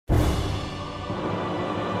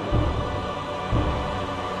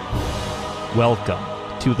Welcome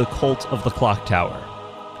to the Cult of the Clocktower.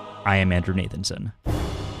 I am Andrew Nathenson.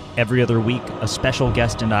 Every other week, a special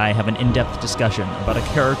guest and I have an in-depth discussion about a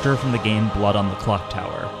character from the game Blood on the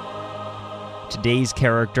Clocktower. Today's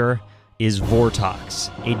character is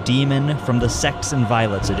Vortox, a demon from the Sects and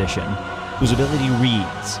Violets edition, whose ability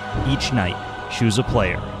reads, each night, choose a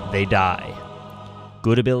player, they die.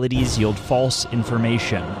 Good abilities yield false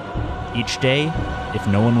information. Each day, if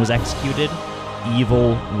no one was executed,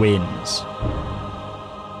 evil wins.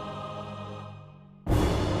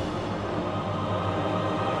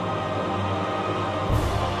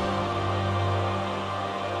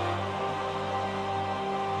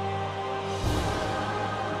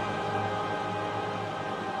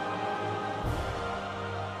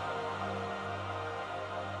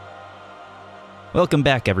 Welcome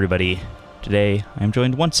back, everybody. Today, I'm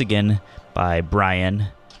joined once again by Brian.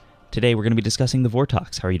 Today, we're going to be discussing the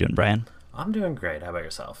Vortox. How are you doing, Brian? I'm doing great. How about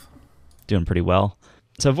yourself? Doing pretty well.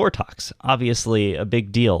 So Vortox, obviously a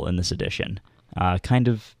big deal in this edition. Kind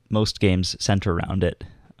of most games center around it,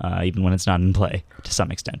 even when it's not in play, to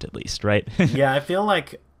some extent at least, right? Yeah, I feel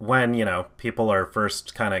like when, people are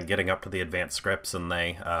first kind of getting up to the advanced scripts and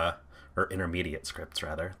they, or intermediate scripts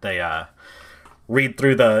rather, they read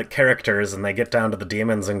through the characters and they get down to the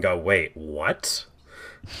demons and go, wait, what?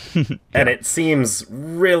 Yeah. And it seems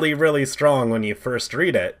really, really strong when you first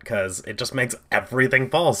read it, because it just makes everything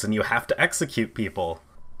false and you have to execute people.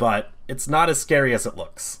 But it's not as scary as it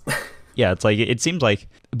looks. Yeah, it's like it seems like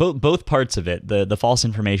both parts of it, the false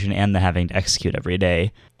information and the having to execute every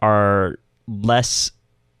day, are less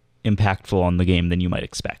impactful on the game than you might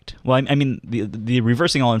expect. Well, I mean, the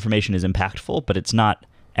reversing all information is impactful, but it's not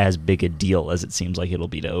as big a deal as it seems like it'll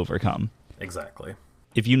be to overcome. Exactly.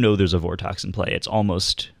 If you know there's a Vortox in play, it's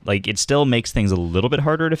almost like it still makes things a little bit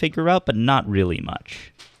harder to figure out, but not really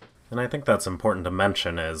much. And I think that's important to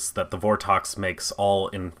mention, is that the Vortox makes all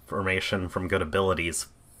information from good abilities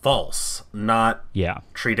false, not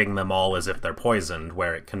treating them all as if they're poisoned,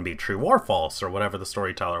 where it can be true or false, or whatever the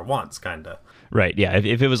storyteller wants, kind of. Right, yeah.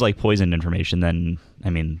 If it was like poisoned information, then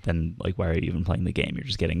like, why are you even playing the game? You're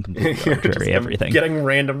just getting completely arbitrary everything. Getting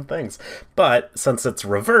random things. But since it's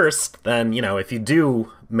reversed, then, if you do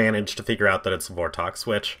manage to figure out that it's a Vortox,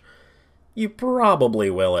 which you probably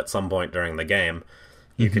will at some point during the game,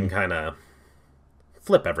 you can kind of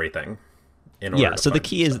flip everything. So the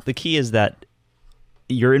key is that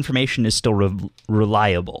your information is still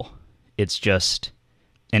reliable. It's just...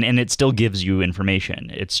 And it still gives you information.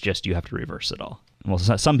 It's just you have to reverse it all. Well,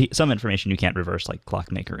 some information you can't reverse, like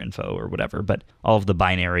clockmaker info or whatever, but all of the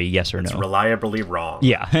binary yes or no. It's reliably wrong.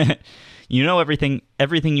 Yeah. You know everything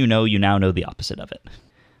you now know the opposite of it.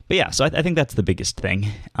 But yeah, so I think that's the biggest thing.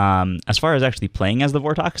 As far as actually playing as the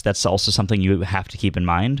Vortox, that's also something you have to keep in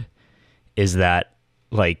mind, is that,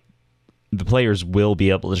 like, the players will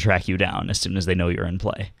be able to track you down as soon as they know you're in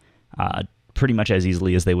play. Pretty much as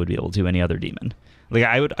easily as they would be able to any other demon. Like,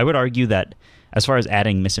 I would argue that as far as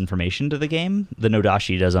adding misinformation to the game, the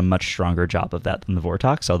Nodashi does a much stronger job of that than the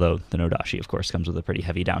Vortox, although the Nodashi, of course, comes with a pretty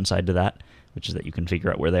heavy downside to that, which is that you can figure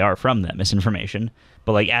out where they are from that misinformation.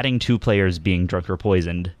 But, like, adding two players being drunk or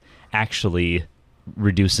poisoned actually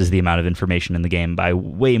reduces the amount of information in the game by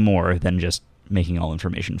way more than just making all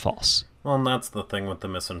information false. Well, and that's the thing with the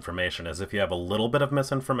misinformation, is if you have a little bit of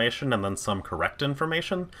misinformation and then some correct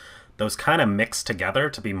information, those kind of mix together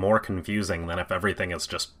to be more confusing than if everything is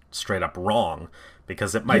just straight up wrong,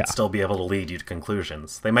 because it might still be able to lead you to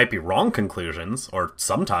conclusions. They might be wrong conclusions, or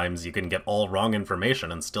sometimes you can get all wrong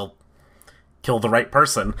information and still kill the right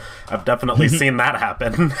person. I've definitely seen that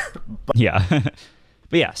happen. Yeah.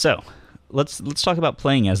 But yeah, so let's talk about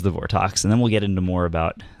playing as the Vortox, and then we'll get into more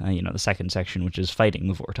about the second section, which is fighting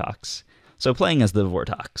the Vortox. So playing as the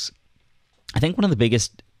Vortox, I think one of the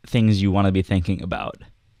biggest things you want to be thinking about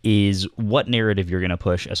is what narrative you're going to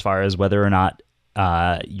push, as far as whether or not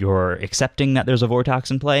you're accepting that there's a Vortox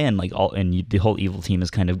in play and the whole evil team is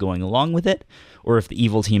kind of going along with it, or if the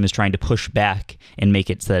evil team is trying to push back and make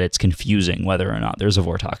it so that it's confusing whether or not there's a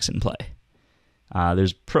Vortox in play.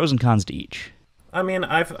 There's pros and cons to each. I mean,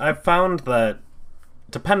 I've found that,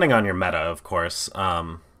 depending on your meta, of course,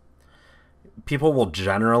 people will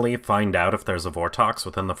generally find out if there's a Vortox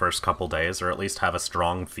within the first couple days, or at least have a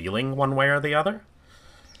strong feeling one way or the other.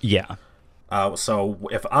 Yeah. So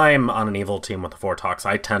if I'm on an evil team with a Vortox,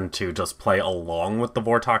 I tend to just play along with the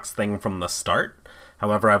Vortox thing from the start.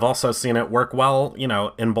 However, I've also seen it work well,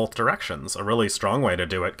 in both directions. A really strong way to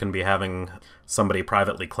do it can be having somebody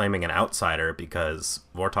privately claiming an outsider, because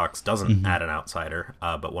Vortox doesn't add an outsider,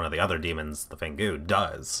 but one of the other demons, the Fengu,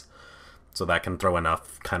 does. So that can throw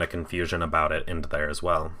enough kind of confusion about it into there as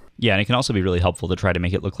well. Yeah, and it can also be really helpful to try to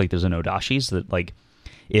make it look like there's a nodashi, so that like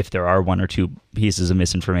if there are one or two pieces of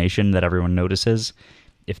misinformation that everyone notices,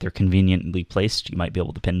 if they're conveniently placed, you might be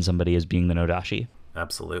able to pin somebody as being the nodashi.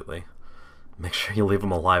 Absolutely. Make sure you leave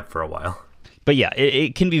them alive for a while. But yeah,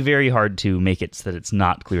 it can be very hard to make it so that it's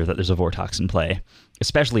not clear that there's a Vortox in play,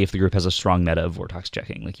 especially if the group has a strong meta of Vortox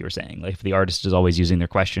checking, like you were saying. Like if the artist is always using their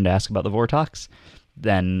question to ask about the Vortox,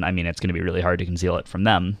 then, I mean, it's going to be really hard to conceal it from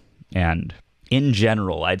them. And in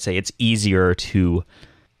general, I'd say it's easier to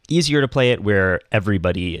play it where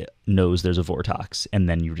everybody knows there's a Vortox, and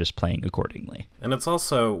then you're just playing accordingly. And it's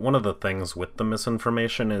also, one of the things with the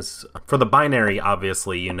misinformation is, for the binary,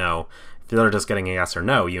 obviously, you know, if they're just getting a yes or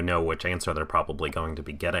no, you know which answer they're probably going to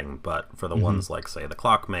be getting. But for the ones like, say, the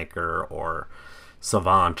Clockmaker or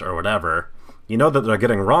Savant or whatever, you know that they're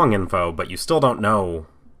getting wrong info, but you still don't know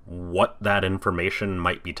what that information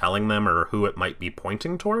might be telling them or who it might be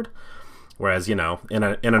pointing toward. Whereas, you know, in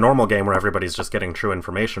a normal game where everybody's just getting true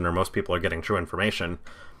information, or most people are getting true information,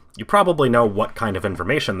 you probably know what kind of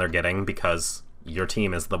information they're getting because your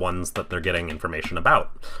team is the ones that they're getting information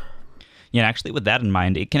about. Yeah, actually, with that in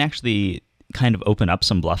mind, it can actually kind of open up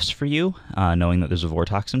some bluffs for you, knowing that there's a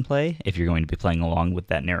Vortox in play, if you're going to be playing along with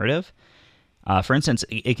that narrative. For instance,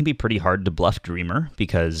 it can be pretty hard to bluff Dreamer,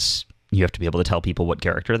 because you have to be able to tell people what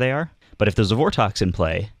character they are. But if there's a Vortox in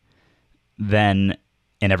play, then,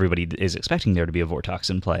 and everybody is expecting there to be a Vortox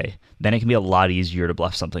in play, then it can be a lot easier to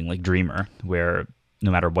bluff something like Dreamer, where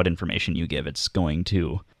no matter what information you give, it's going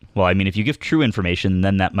to... Well, I mean, if you give true information,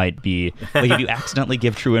 then that might be... Like, if you accidentally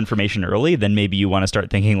give true information early, then maybe you want to start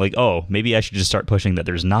thinking, like, oh, maybe I should just start pushing that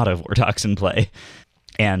there's not a Vortox in play.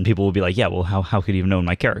 And people will be like, yeah, well, how could you have known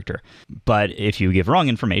my character? But if you give wrong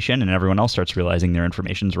information and everyone else starts realizing their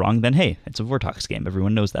information's wrong, then, hey, it's a Vortox game.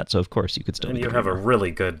 Everyone knows that, so of course you could still... And you have a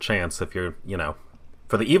really good chance if you're, you know...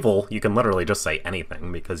 For the evil, you can literally just say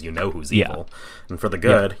anything because you know who's evil. Yeah. And for the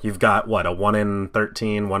good, you've got, what, a 1 in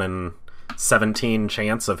 13, 1 in 17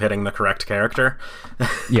 chance of hitting the correct character?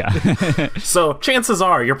 Yeah. So chances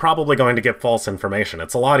are you're probably going to get false information.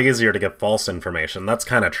 It's a lot easier to get false information. That's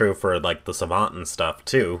kind of true for, like, the Savant and stuff,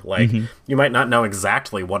 too. Like, you might not know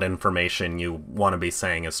exactly what information you want to be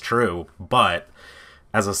saying is true, but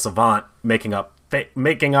as a Savant, making up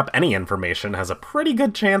any information has a pretty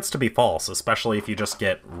good chance to be false, especially if you just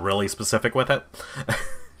get really specific with it.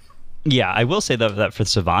 Yeah, I will say that for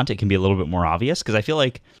Savant, it can be a little bit more obvious, because I feel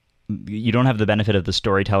like you don't have the benefit of the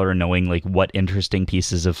storyteller knowing like what interesting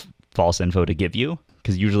pieces of false info to give you,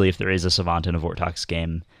 because usually if there is a Savant in a Vortox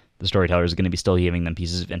game, the storyteller is going to be still giving them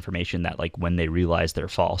pieces of information that, like, when they realize they're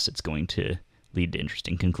false, it's going to lead to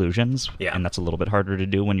interesting conclusions. Yeah. And that's a little bit harder to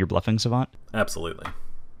do when you're bluffing Savant. Absolutely.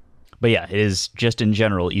 But yeah, it is just in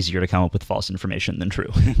general easier to come up with false information than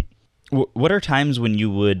true. What are times when you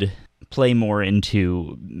would play more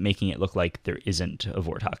into making it look like there isn't a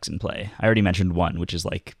Vortox in play? I already mentioned one, which is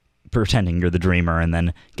like pretending you're the Dreamer and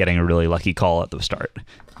then getting a really lucky call at the start.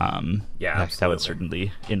 Yeah, that would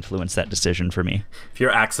certainly influence that decision for me. If you're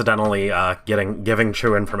accidentally giving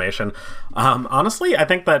true information. Honestly, I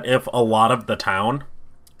think that if a lot of the town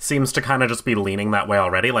seems to kind of just be leaning that way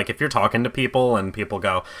already. Like, if you're talking to people and people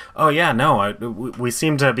go, oh yeah, no, we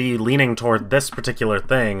seem to be leaning toward this particular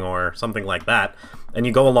thing or something like that, and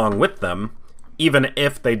you go along with them, even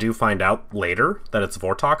if they do find out later that it's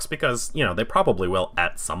Vortox, because, you know, they probably will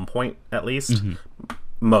at some point, at least,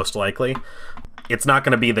 most likely, it's not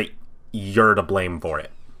going to be that you're to blame for it.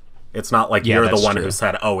 It's not like you're the one who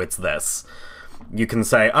said, oh, it's this. You can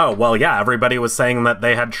say, oh, well, yeah, everybody was saying that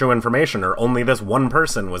they had true information, or only this one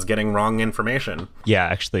person was getting wrong information. Yeah,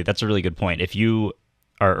 actually, that's a really good point. If you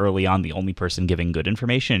are early on the only person giving good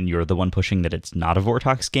information, you're the one pushing that it's not a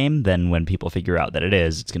Vortox game, then when people figure out that it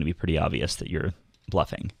is, it's going to be pretty obvious that you're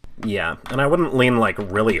bluffing. Yeah, and I wouldn't lean, like,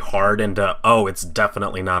 really hard into, oh, it's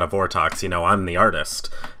definitely not a Vortox, you know, I'm the artist,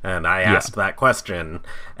 and I asked that question,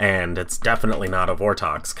 and it's definitely not a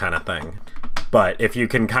Vortox kind of thing. But if you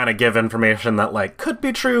can kind of give information that, like, could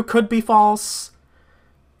be true, could be false,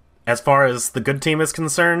 as far as the good team is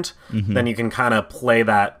concerned, then you can kind of play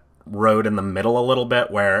that road in the middle a little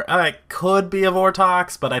bit, where it could be a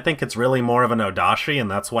Vortox, but I think it's really more of an Odashi, and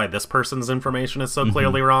that's why this person's information is so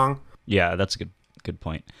clearly wrong. Yeah, that's a good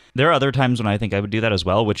point. There are other times when I think I would do that as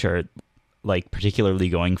well, which are, like, particularly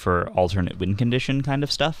going for alternate win condition kind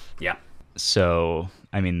of stuff. Yeah. So,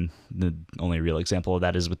 I mean, the only real example of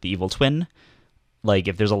that is with the evil twin. Like,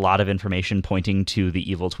 if there's a lot of information pointing to the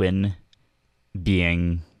evil twin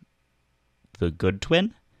being the good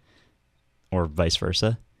twin, or vice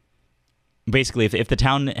versa. Basically, if the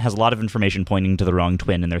town has a lot of information pointing to the wrong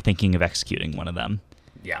twin and they're thinking of executing one of them,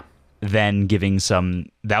 yeah, then giving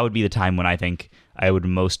that would be the time when I think I would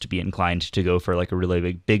most be inclined to go for like a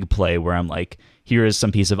really big play where I'm like, here is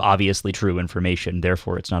some piece of obviously true information,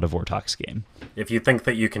 therefore it's not a Vortox game. If you think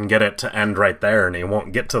that you can get it to end right there and you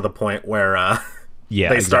won't get to the point where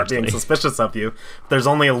they start being suspicious of you, if there's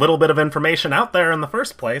only a little bit of information out there in the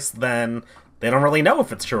first place, then they don't really know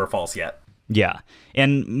if it's true or false yet. Yeah,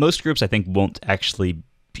 and most groups I think won't actually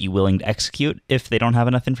be willing to execute if they don't have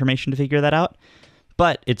enough information to figure that out,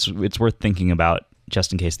 but it's worth thinking about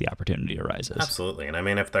just in case the opportunity arises. Absolutely. And I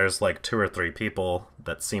mean, if there's like 2 or 3 people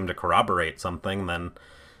that seem to corroborate something, then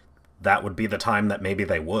that would be the time that maybe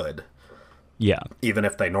they would. Yeah. Even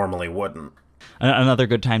if they normally wouldn't. Another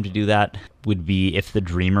good time to do that would be if the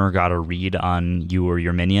dreamer got a read on you or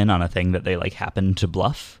your minion on a thing that they like happen to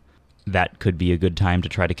bluff. That could be a good time to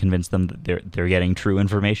try to convince them that they're getting true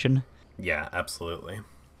information. Yeah, absolutely.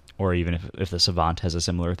 Or even if the Savant has a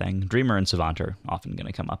similar thing. Dreamer and Savant are often going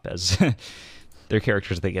to come up as they're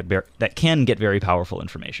characters that can get very powerful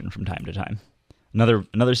information from time to time.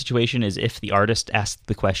 Another situation is if the artist asks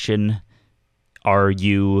the question, "Are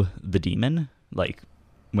you the demon?" Like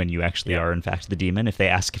when you actually are in fact the demon. If they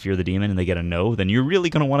ask if you're the demon and they get a no, then you're really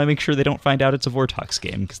going to want to make sure they don't find out it's a Vortox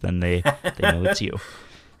game, because then they know it's you.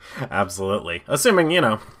 Absolutely. Assuming,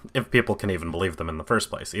 if people can even believe them in the first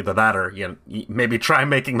place. Either that or, maybe try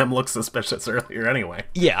making them look suspicious earlier anyway.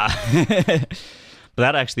 Yeah. But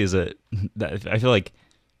that actually is I feel like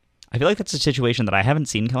that's a situation that I haven't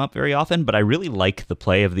seen come up very often, but I really like the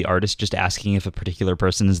play of the artist just asking if a particular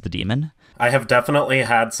person is the demon. I have definitely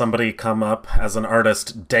had somebody come up as an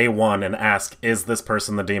artist day one and ask, is this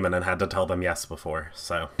person the demon? And had to tell them yes before,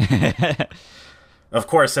 so... Of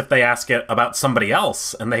course, if they ask it about somebody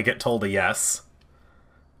else and they get told a yes,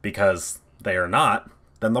 because they are not,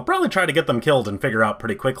 then they'll probably try to get them killed and figure out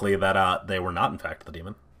pretty quickly that they were not, in fact, the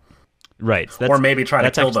demon. Right. Or maybe try to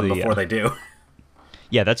kill them before they do.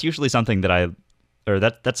 Yeah, that's usually something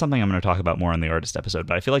that's something I'm going to talk about more in the artist episode,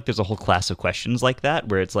 but I feel like there's a whole class of questions like that,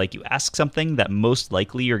 where it's like you ask something that most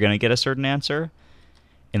likely you're going to get a certain answer,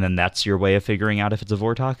 and then that's your way of figuring out if it's a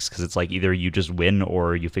Vortox, because it's like either you just win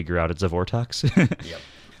or you figure out it's a Vortox. Yep.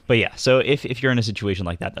 But yeah, so if you're in a situation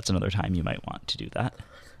like that, that's another time you might want to do that.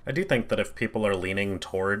 I do think that if people are leaning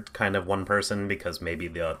toward kind of one person because maybe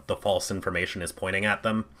the false information is pointing at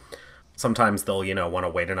them, sometimes they'll, want to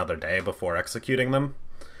wait another day before executing them.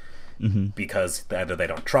 Mm-hmm. Because either they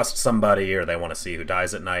don't trust somebody or they want to see who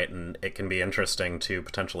dies at night, and it can be interesting to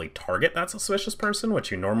potentially target that suspicious person,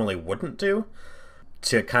 which you normally wouldn't do,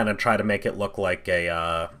 to kind of try to make it look like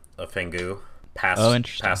a Fengu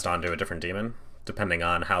passed on to a different demon, depending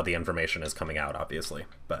on how the information is coming out, obviously.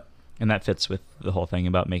 And that fits with the whole thing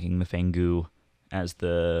about making the Fengu as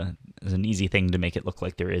an easy thing to make it look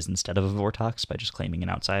like there is instead of a Vortox by just claiming an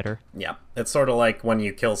outsider. Yeah, it's sort of like when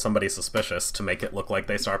you kill somebody suspicious to make it look like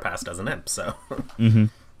they star passed as an imp, so... Mm-hmm.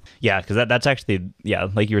 Yeah, because that's actually,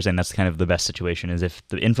 like you were saying, that's kind of the best situation, is if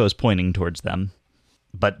the info's pointing towards them,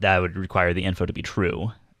 but that would require the info to be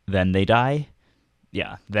true, then they die.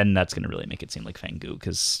 Yeah, then that's going to really make it seem like Fengu,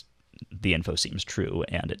 because the info seems true,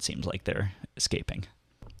 and it seems like they're escaping.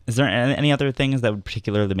 Is there any other things that would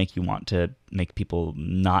particularly make you want to make people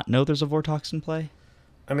not know there's a Vortox in play?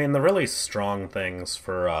 I mean, the really strong things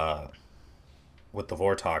for with the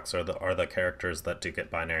Vortox are the characters that do get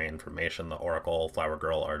binary information: the Oracle, Flower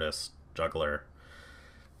Girl, Artist, Juggler,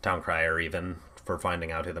 Town Crier, even for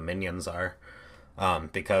finding out who the minions are.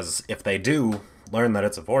 Because if they do learn that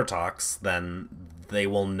it's a Vortox, then they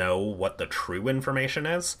will know what the true information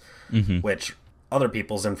is, which other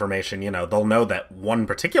people's information, they'll know that one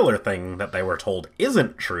particular thing that they were told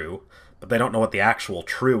isn't true, but they don't know what the actual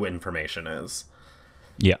true information is.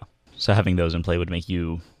 Yeah. So having those in play would make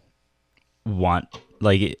you want,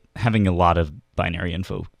 like, having a lot of binary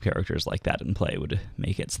info characters like that in play would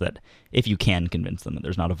make it so that if you can convince them that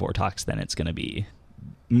there's not a Vortox, then it's going to be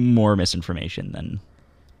more misinformation than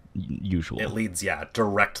usual. It leads,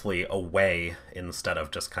 directly away instead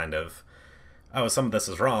of just kind of, oh, some of this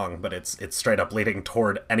is wrong, but it's straight up leading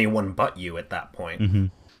toward anyone but you at that point. Mm-hmm.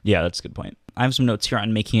 Yeah, that's a good point. I have some notes here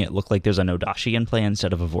on making it look like there's a Nodashi in play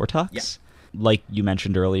instead of a Vortox. Yeah. Like you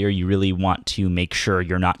mentioned earlier, you really want to make sure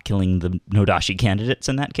you're not killing the Nodashi candidates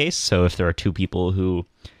in that case. So if there are two people who,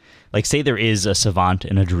 like, say there is a Savant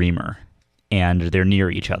and a Dreamer, and they're near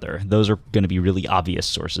each other, those are going to be really obvious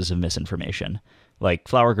sources of misinformation. Like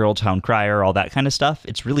Flower Girl, Town Crier, all that kind of stuff.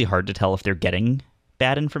 It's really hard to tell if they're getting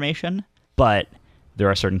bad information, but there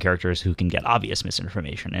are certain characters who can get obvious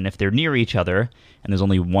misinformation. And if they're near each other and there's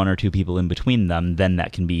only one or two people in between them, then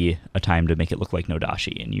that can be a time to make it look like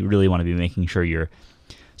Nodashi. And you really want to be making sure you're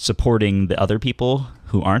supporting the other people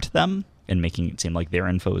who aren't them, and making it seem like their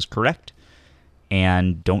info is correct,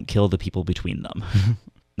 and don't kill the people between them.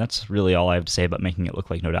 That's really all I have to say about making it look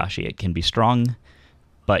like Nodashi. It can be strong,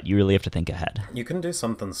 but you really have to think ahead. You can do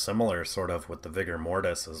something similar sort of with the Vigor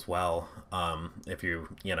Mortis as well. If you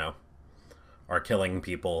are killing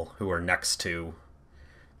people who are next to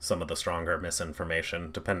some of the stronger misinformation,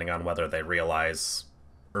 depending on whether they realize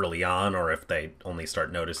early on or if they only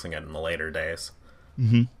start noticing it in the later days.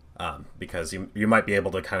 Because you might be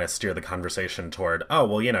able to kind of steer the conversation toward, oh,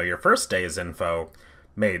 well, your first day's info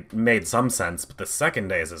made some sense, but the second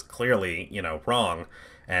day's is clearly, wrong.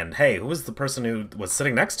 And hey, who was the person who was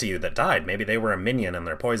sitting next to you that died? Maybe they were a minion and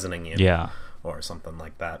they're poisoning you. Yeah. Or something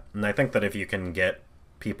like that. And I think that if you can get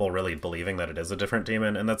people really believing that it is a different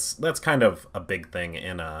demon, and that's kind of a big thing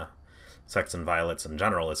in Sects and Violets in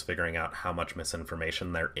general, is figuring out how much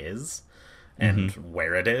misinformation there is and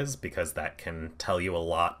where it is, because that can tell you a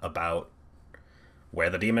lot about where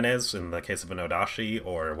the demon is in the case of an Nodashi,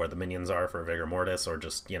 or where the minions are for Vigor Mortis, or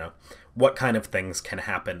just, what kind of things can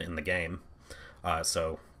happen in the game.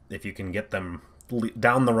 So if you can get them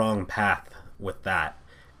down the wrong path with that,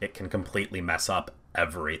 it can completely mess up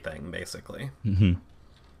everything, basically.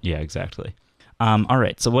 Yeah, exactly. All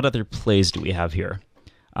right, so what other plays do we have here?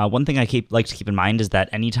 One thing I like to keep in mind is that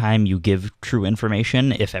anytime you give true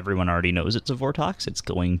information, if everyone already knows it's a Vortox, it's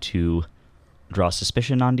going to draw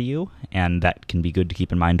suspicion onto you, and that can be good to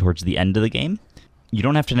keep in mind towards the end of the game. You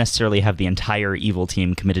don't have to necessarily have the entire evil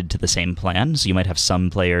team committed to the same plan, so you might have some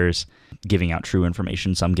players giving out true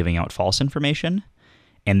information, some giving out false information,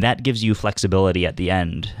 and that gives you flexibility at the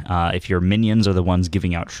end. If your minions are the ones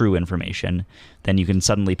giving out true information, then you can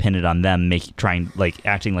suddenly pin it on them,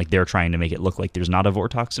 acting like they're trying to make it look like there's not a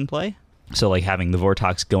Vortox in play. So like having the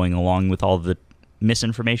Vortox going along with all the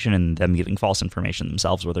misinformation and them giving false information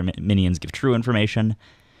themselves, where their minions give true information,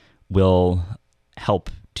 will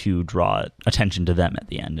help to draw attention to them at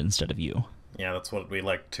the end instead of you. Yeah, that's what we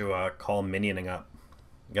like to call minioning up.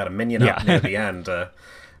 You got a minion up near the end to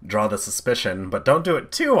draw the suspicion, but don't do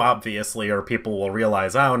it too obviously, or people will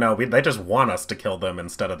realize, oh no, they just want us to kill them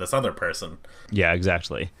instead of this other person. Yeah,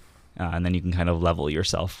 exactly. And then you can kind of level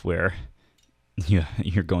yourself where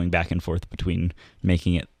you're going back and forth between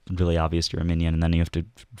making it really obvious you're a minion, and then you have to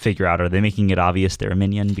figure out, are they making it obvious they're a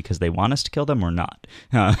minion because they want us to kill them or not?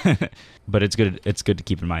 But it's good to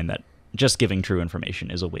keep in mind that just giving true information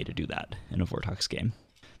is a way to do that in a Vortox game.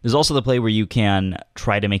 There's also the play where you can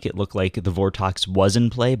try to make it look like the Vortox was in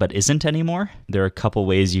play but isn't anymore. There are a couple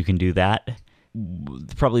ways you can do that.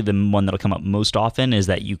 Probably the one that'll come up most often is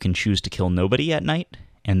that you can choose to kill nobody at night,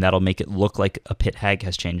 and that'll make it look like a pit hag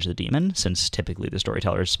has changed the demon, since typically the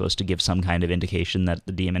storyteller is supposed to give some kind of indication that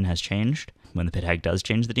the demon has changed when the pit hag does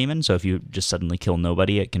change the demon. So if you just suddenly kill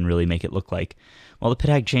nobody, it can really make it look like, well, the pit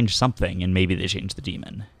hag changed something, and maybe they changed the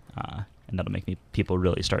demon. And that'll make people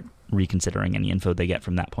really start reconsidering any info they get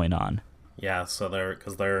from that point on. Yeah, so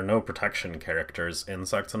because there are no protection characters in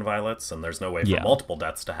Sects and Violets, and there's no way for multiple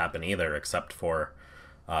deaths to happen either, except for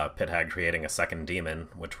pit hag creating a second demon,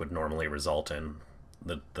 which would normally result in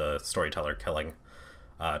the storyteller killing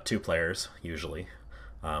 2 players, usually.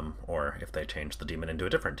 Or if they change the demon into a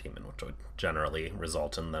different demon, which would generally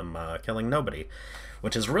result in them killing nobody,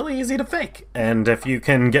 which is really easy to fake. And if you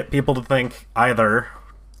can get people to think either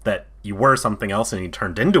that you were something else and you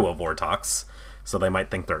turned into a Vortox, so they might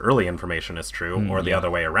think their early information is true, or the other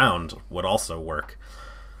way around would also work.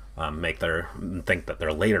 Think that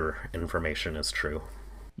their later information is true.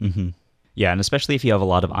 Yeah, and especially if you have a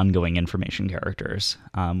lot of ongoing information characters,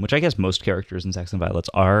 which I guess most characters in Sects and Violets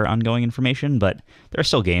are ongoing information, but there are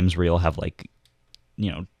still games where you'll have,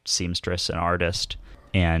 seamstress and artist,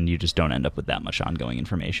 and you just don't end up with that much ongoing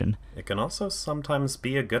information. It can also sometimes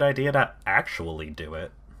be a good idea to actually do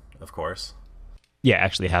it, of course. Yeah,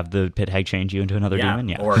 actually have the pit hag change you into another demon.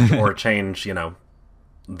 Yeah, or change,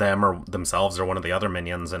 them or themselves or one of the other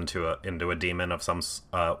minions into a demon of some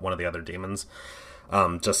one of the other demons.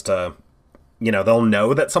 Just to, they'll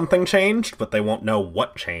know that something changed, but they won't know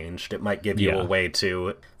what changed. It might give you a way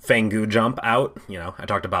to Fangu jump out. I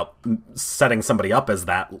talked about setting somebody up as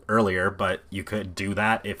that earlier, but you could do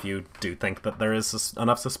that if you do think that there is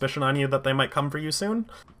enough suspicion on you that they might come for you soon.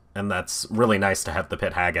 And that's really nice to have the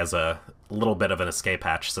pit hag as a little bit of an escape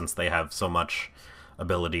hatch, since they have so much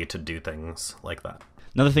ability to do things like that.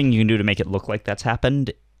 Another thing you can do to make it look like that's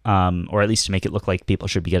happened, or at least to make it look like people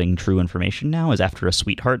should be getting true information now, is after a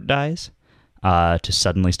sweetheart dies, to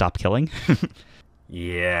suddenly stop killing.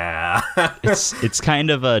 Yeah. It's kind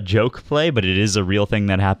of a joke play, but it is a real thing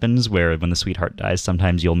that happens where when the sweetheart dies,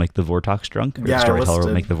 sometimes you'll make the Vortox drunk, or the Storyteller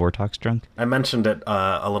will make the Vortox drunk. I mentioned it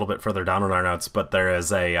a little bit further down in our notes, but there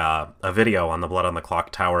is a video on the Blood on the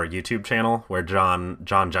Clocktower YouTube channel where John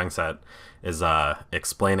Jungset is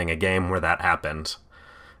explaining a game where that happened.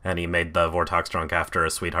 And he made the Vortox drunk after a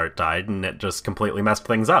sweetheart died, and it just completely messed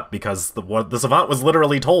things up because the Savant was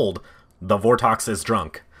literally told the Vortox is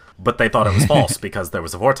drunk. But they thought it was false because there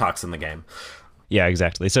was a Vortox in the game. Yeah,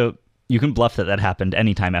 exactly. So you can bluff that happened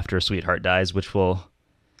anytime after a sweetheart dies, which will...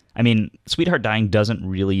 I mean, sweetheart dying doesn't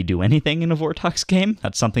really do anything in a Vortox game.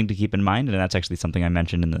 That's something to keep in mind, and that's actually something I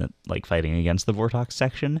mentioned in the fighting against the Vortox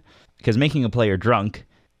section. Because making a player drunk,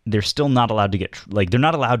 they're still not allowed to get... they're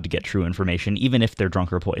not allowed to get true information, even if they're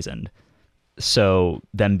drunk or poisoned. So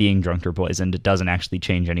them being drunk or poisoned doesn't actually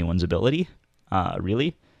change anyone's ability,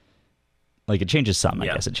 really. It changes some, I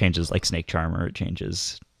guess. It changes, Snake Charmer. It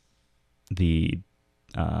changes the...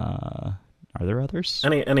 are there others?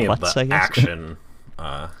 Any Klutz, of the action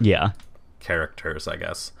characters, I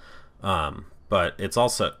guess. But it's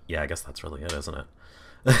also... Yeah, I guess that's really it, isn't it?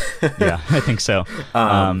 Yeah, I think so.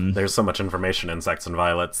 There's so much information in Sects and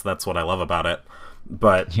Violets. That's what I love about it.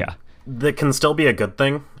 But yeah, that can still be a good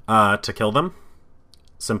thing to kill them,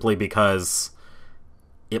 simply because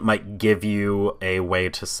it might give you a way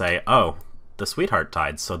to say, oh, the sweetheart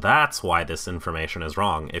died, so that's why this information is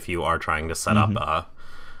wrong, if you are trying to set up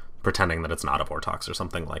pretending that it's not a Vortox or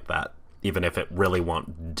something like that, even if it really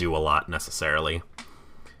won't do a lot necessarily.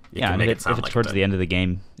 You can make it sound if it's like towards the end of the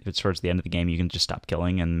game, you can just stop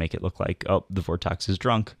killing and make it look like, oh, the Vortox is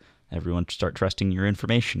drunk. Everyone start trusting your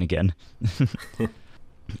information again.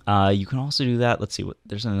 You can also do that. Let's see,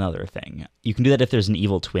 there's another thing. You can do that if there's an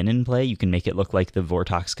evil twin in play. You can make it look like the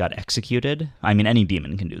Vortox got executed. I mean, any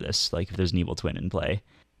demon can do this. If there's an evil twin in play,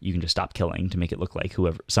 you can just stop killing to make it look like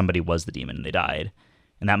somebody was the demon and they died.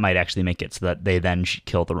 And that might actually make it so that they then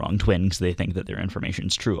kill the wrong twin because they think that their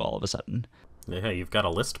information's true all of a sudden. Yeah, you've got a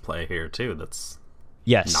list play here, too. That's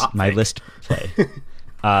yes, not my fake. List play.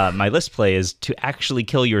 My list play is to actually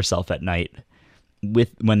kill yourself at night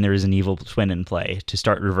when there is an evil twin in play, to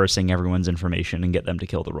start reversing everyone's information and get them to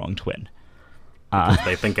kill the wrong twin.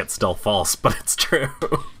 They think it's still false, but it's true.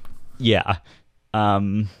 Yeah.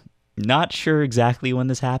 Not sure exactly when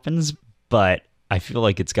this happens, but I feel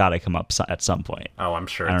like it's got to come up at some point. Oh, I'm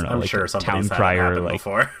sure. I don't know, I'm sure somebody's town had crier, it happen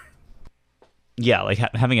before. Yeah,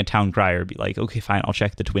 having a town crier be like, okay, fine, I'll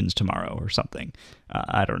check the twins tomorrow or something.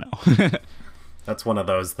 I don't know. That's one of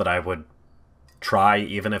those that I would try,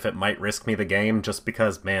 even if it might risk me the game, just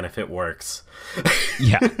because, man, if it works.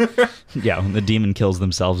 Yeah. Yeah, when the demon kills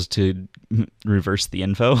themselves to reverse the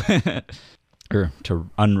info. Or to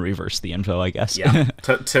unreverse the info, I guess. Yeah,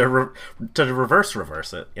 to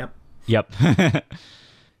reverse it, yep. Yep.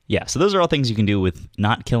 Yeah, so those are all things you can do with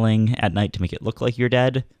not killing at night to make it look like you're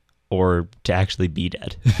dead, or to actually be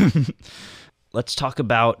dead. Let's talk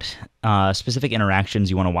about specific interactions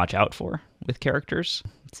you want to watch out for with characters,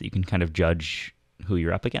 so you can kind of judge who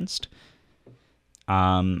you're up against.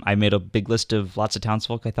 I made a big list of lots of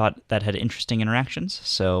townsfolk I thought that had interesting interactions,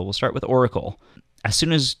 so we'll start with Oracle. As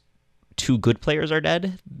soon as 2 good players are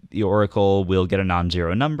dead, the Oracle will get a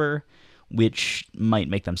non-zero number, which might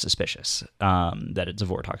make them suspicious that it's a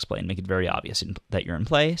Vortox play and make it very obvious that you're in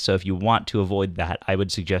play. So if you want to avoid that, I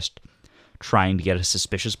would suggest trying to get a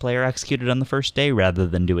suspicious player executed on the first day rather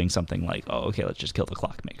than doing something like, oh, okay, let's just kill the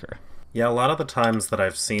clockmaker. Yeah, a lot of the times that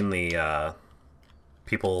I've seen the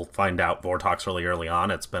people find out Vortox really early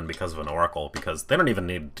on, it's been because of an Oracle, because they don't even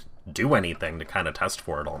need to do anything to kind of test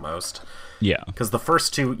for it almost. Yeah. Because the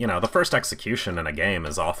first the first execution in a game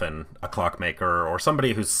is often a clockmaker or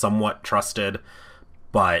somebody who's somewhat trusted,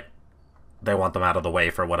 but they want them out of the way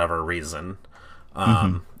for whatever reason.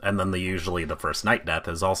 And then usually the first night death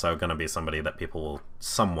is also going to be somebody that people will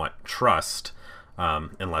somewhat trust,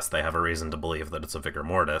 unless they have a reason to believe that it's a Vigor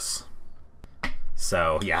Mortis.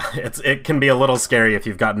 So yeah, it can be a little scary if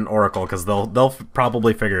you've got an Oracle, because they'll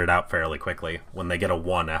probably figure it out fairly quickly when they get a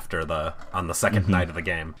 1 on the second night of the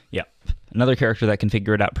game. Yep. Another character that can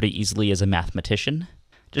figure it out pretty easily is a mathematician,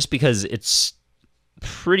 just because it's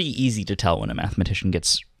pretty easy to tell when a mathematician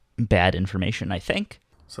gets bad information, I think.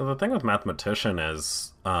 So the thing with mathematician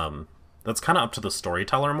is that's kind of up to the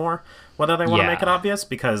storyteller more, whether they want to make it obvious,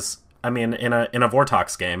 because I mean, in a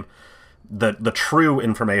Vortox game, the true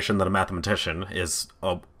information that a mathematician is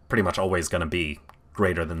pretty much always going to be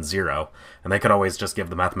greater than 0, and they could always just give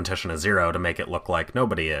the mathematician a 0 to make it look like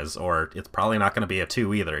nobody is, or it's probably not going to be a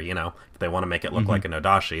 2 either, if they want to make it look like an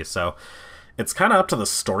Odashi. So it's kind of up to the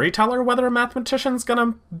storyteller whether a mathematician's going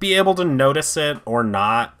to be able to notice it or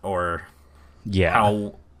not, or Yeah.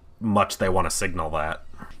 how much they want to signal that.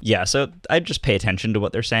 Yeah, so I'd just pay attention to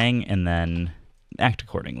what they're saying and then act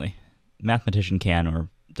accordingly. Mathematician can,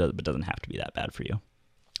 but doesn't have to be that bad for you.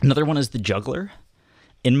 Another one is the juggler.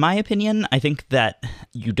 In my opinion, I think that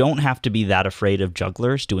you don't have to be that afraid of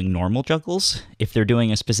jugglers doing normal juggles. If they're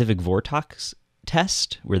doing a specific Vortox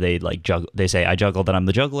test where they they say, I juggle that I'm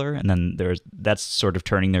the juggler, and then that's sort of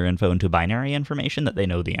turning their info into binary information that they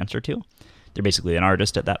know the answer to. They're basically an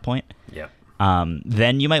artist at that point. Yeah.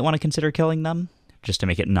 Then you might want to consider killing them, just to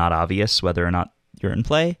make it not obvious whether or not you're in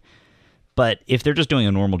play. But if they're just doing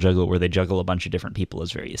a normal juggle where they juggle a bunch of different people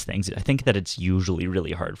as various things, I think that it's usually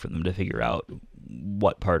really hard for them to figure out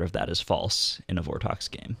what part of that is false in a Vortox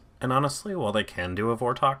game. And honestly, while they can do a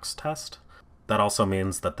Vortox test, that also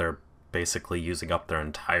means that they're basically using up their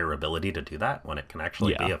entire ability to do that, when it can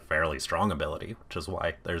actually be a fairly strong ability, which is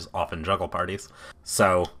why there's often juggle parties.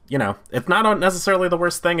 So, it's not necessarily the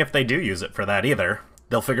worst thing if they do use it for that either.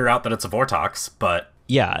 They'll figure out that it's a Vortox, but...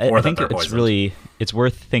 Yeah, I think it's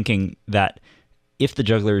worth thinking that if the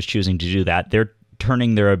juggler is choosing to do that, they're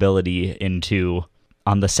turning their ability into,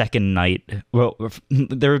 on the second night... Well,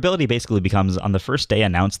 their ability basically becomes, on the first day,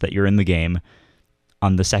 announce that you're in the game.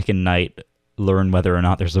 On the second night, learn whether or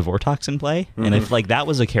not there's a Vortox in play. Mm-hmm. And if that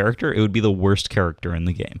was a character, it would be the worst character in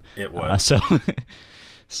the game. It would.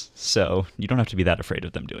 So you don't have to be that afraid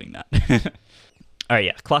of them doing that. All right,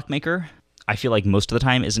 yeah. Clockmaker, I feel like most of the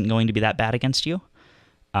time isn't going to be that bad against you.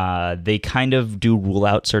 They kind of do rule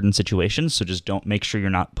out certain situations, so just don't make sure you're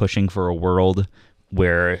not pushing for a world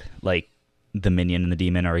where the minion and the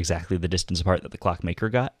demon are exactly the distance apart that the Clockmaker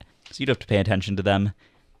got. So you'd have to pay attention to them,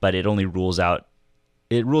 but it only rules out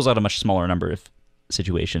a much smaller number of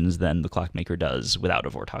situations than the Clockmaker does without a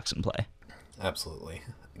Vortox in play. Absolutely.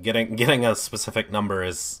 Getting a specific number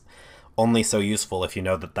is only so useful if you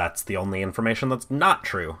know that that's the only information that's not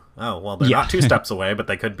true. Oh, well, they're not 2 steps away, but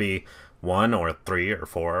they could be 1 or 3 or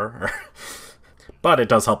 4. But it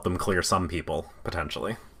does help them clear some people,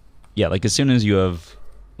 potentially. Yeah, as soon as you have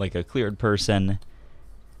a cleared person,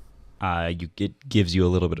 it gives you a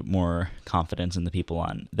little bit more confidence in the people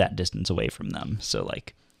on that distance away from them. So,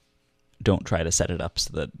 don't try to set it up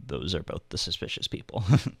so that those are both the suspicious people.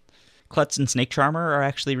 Klutz and Snake Charmer are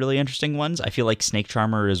actually really interesting ones. I feel like Snake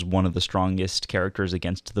Charmer is one of the strongest characters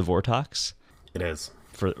against the Vortox. It is.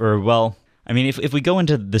 If we go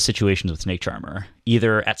into the situations with Snake Charmer,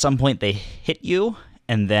 either at some point they hit you,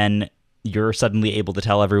 and then you're suddenly able to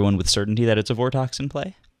tell everyone with certainty that it's a Vortox in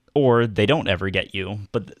play, or they don't ever get you,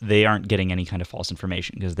 but they aren't getting any kind of false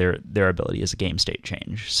information because their ability is a game state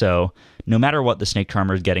change. So no matter what, the Snake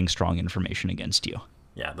Charmer is getting strong information against you.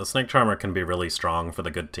 Yeah, the Snake Charmer can be really strong for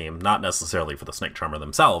the good team. Not necessarily for the Snake Charmer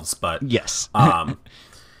themselves, but yes,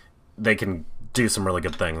 they can do some really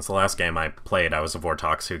good things. The last game I played, I was a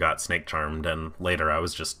Vortox who got Snake Charmed, and later I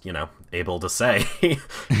was just, able to say,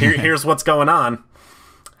 here's what's going on.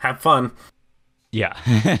 Have fun. Yeah.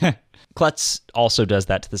 Klutz also does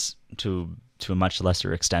that to a much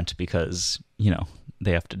lesser extent because,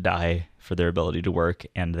 they have to die for their ability to work,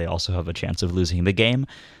 and they also have a chance of losing the game.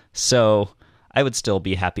 So I would still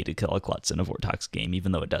be happy to kill a Klutz in a Vortox game,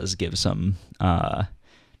 even though it does give some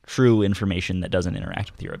true information that doesn't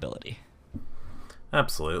interact with your ability.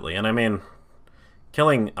 Absolutely. And I mean,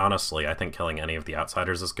 I think killing any of the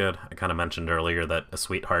outsiders is good. I kind of mentioned earlier that a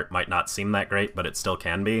Sweetheart might not seem that great, but it still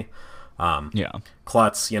can be.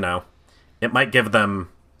 Klutz, it might give them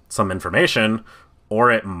some information, or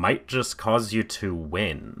it might just cause you to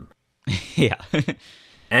win. Yeah.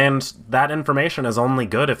 And that information is only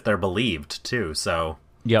good if they're believed, too, so...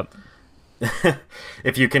 Yep.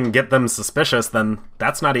 If you can get them suspicious, then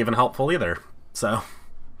that's not even helpful either, so...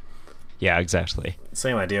 Yeah, exactly.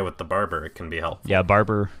 Same idea with the Barber, it can be helpful. Yeah,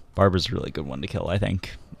 Barber's a really good one to kill, I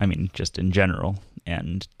think. I mean, just in general,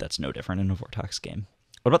 and that's no different in a Vortox game.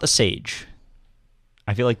 What about the Sage?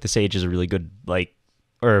 I feel like the Sage is a really good,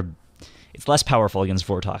 it's less powerful against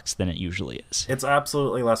Vortox than it usually is. It's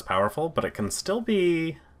absolutely less powerful, but it can still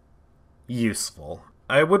be useful.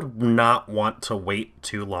 I would not want to wait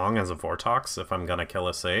too long as a Vortox if I'm going to kill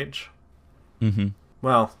a Sage. Mm-hmm.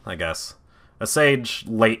 Well, I guess. A Sage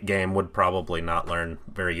late game would probably not learn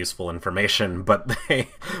very useful information, but they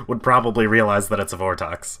would probably realize that it's a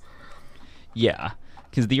Vortox. Yeah,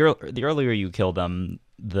 because the earlier you kill them,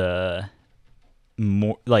 the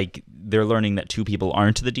more, they're learning that 2 people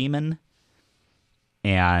aren't the demon,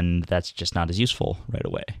 and that's just not as useful right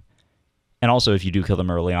away. And also, if you do kill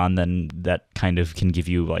them early on, then that kind of can give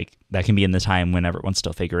you, that can be in the time when everyone's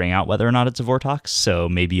still figuring out whether or not it's a Vortox, so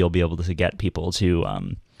maybe you'll be able to get people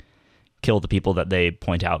to kill the people that they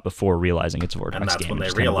point out before realizing it's a Vortox And that's game. when they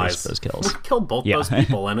just kind of realize waste those kills. we killed both those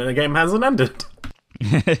people and the game hasn't ended.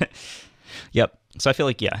 Yep. So I feel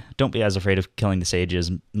like, don't be as afraid of killing the Sage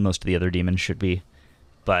as most of the other demons should be.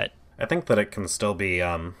 But I think that it can still be,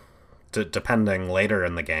 depending later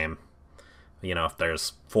in the game, you know, if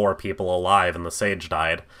there's 4 people alive and the Sage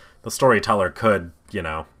died, the Storyteller could, you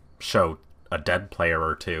know, show a dead player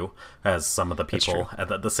or 2 as some of the people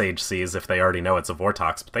that the Sage sees if they already know it's a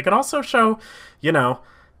Vortox. But they could also show, you know,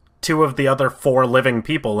 2 of the other 4 living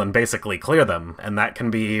people and basically clear them, and that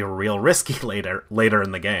can be real risky later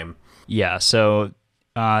in the game. Yeah, so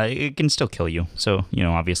it can still kill you. So, you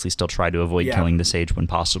know, obviously still try to avoid killing the Sage when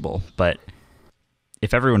possible. But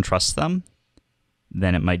if everyone trusts them,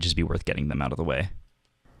 then it might just be worth getting them out of the way.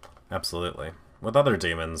 Absolutely. With other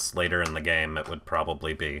demons later in the game, it would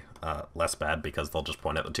probably be less bad because they'll just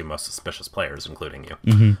point at the 2 most suspicious players, including you.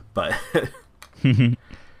 Mm-hmm. But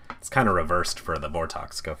it's kind of reversed for the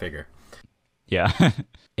Vortox, go figure. Yeah.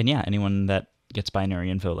 And yeah, anyone that gets binary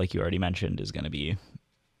info, like you already mentioned, is going to be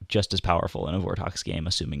just as powerful in a Vortox game,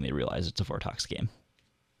 assuming they realize it's a Vortox game.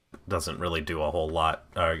 Doesn't really do a whole lot.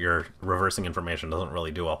 Your reversing information doesn't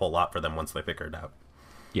really do a whole lot for them once they figure it out.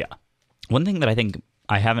 Yeah. One thing that I think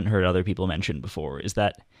I haven't heard other people mention before is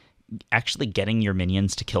that actually getting your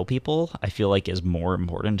minions to kill people, I feel like, is more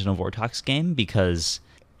important in a Vortox game because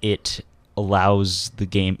it allows the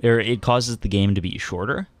game, or it causes the game to be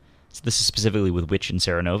shorter. So this is specifically with Witch and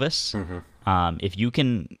Serenovus. Mm-hmm. If you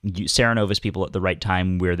can Serenovus people at the right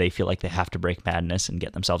time where they feel like they have to break madness and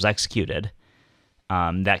get themselves executed,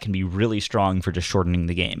 that can be really strong for just shortening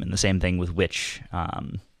the game. And the same thing with Witch,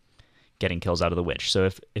 getting kills out of the Witch. So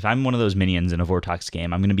if I'm one of those minions in a Vortox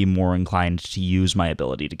game, I'm going to be more inclined to use my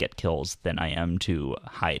ability to get kills than I am to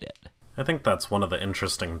hide it. I think that's one of the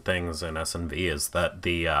interesting things in S&V is that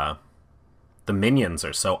the minions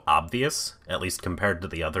are so obvious, at least compared to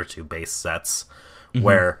the other 2 base sets, mm-hmm.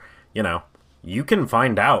 where, you know, you can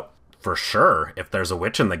find out for sure if there's a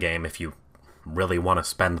Witch in the game if you really want to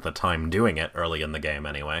spend the time doing it early in the game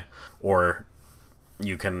anyway. Or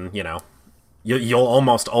you can, you know, you'll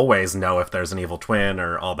almost always know if there's an evil twin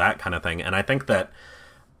or all that kind of thing. And I think that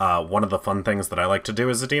one of the fun things that I like to do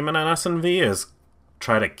as a demon in S&V is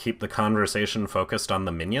try to keep the conversation focused on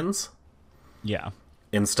the minions. Yeah.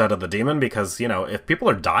 Instead of the demon, because, you know, if people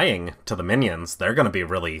are dying to the minions, they're going to be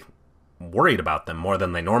really worried about them more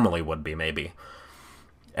than they normally would be, maybe.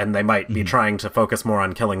 And they might be trying to focus more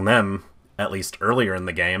on killing them, at least earlier in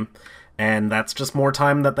the game, and that's just more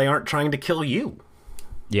time that they aren't trying to kill you.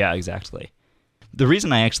 Yeah, exactly. The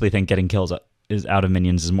reason I actually think getting kills out of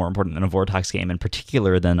minions is more important than a Vortox game, in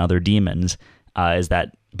particular than other demons, is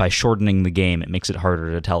that by shortening the game, it makes it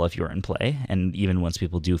harder to tell if you're in play. And even once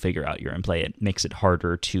people do figure out you're in play, it makes it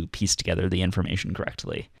harder to piece together the information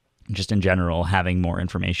correctly. Just in general, having more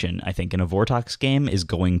information, I think, in a Vortox game is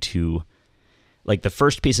going to... Like, the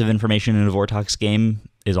first piece of information in a Vortox game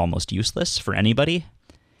is almost useless for anybody.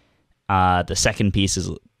 The second piece is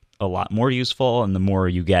a lot more useful, and the more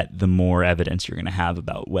you get, the more evidence you're going to have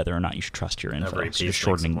about whether or not you should trust your info. So just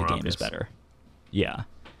shortening the game is better. Yeah.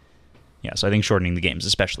 Yeah, so I think shortening the game is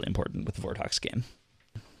especially important with the Vortox game.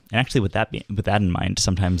 And actually, with that in mind,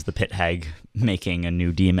 sometimes the Pit Hag making a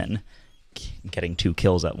new demon, getting 2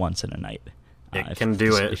 kills at once in a night. It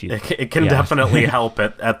can definitely help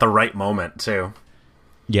at the right moment, too.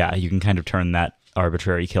 Yeah, you can kind of turn that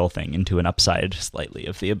arbitrary kill thing into an upside slightly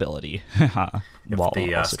of the ability. If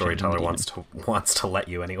the Storyteller wants to let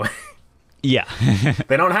you anyway. Yeah.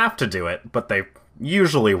 They don't have to do it, but they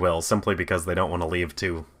usually will, simply because they don't want to leave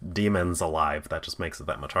 2 demons alive. That just makes it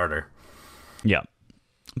that much harder. Yeah.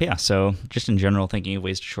 But yeah, so just in general, thinking of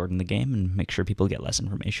ways to shorten the game and make sure people get less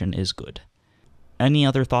information is good. Any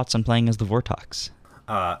other thoughts on playing as the Vortox?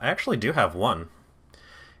 I actually do have one.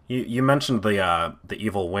 You mentioned the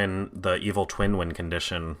evil twin win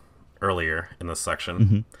condition earlier in this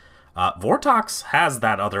section. Mm-hmm. Vortox has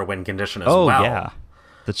that other win condition as well. Oh, yeah.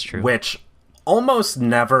 That's true. Which almost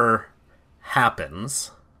never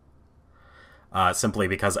happens. Simply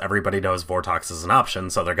because everybody knows Vortox is an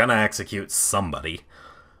option, so they're going to execute somebody.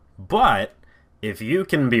 But if you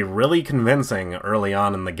can be really convincing early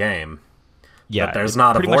on in the game... Yeah, that there's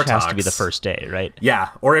not a Vortox. Pretty much has to be the first day, right?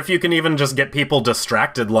 Yeah, or if you can even just get people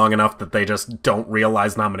distracted long enough that they just don't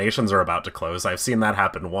realize nominations are about to close. I've seen that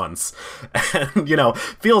happen once. And, you know,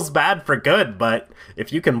 feels bad for good, but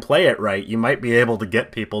if you can play it right, you might be able to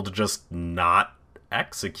get people to just not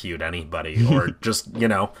execute anybody. Or just, you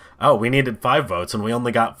know, oh, we needed 5 votes and we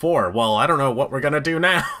only got 4. Well, I don't know what we're going to do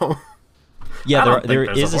now. Yeah, there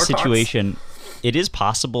is a situation. It is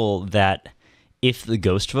possible that if the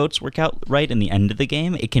ghost votes work out right in the end of the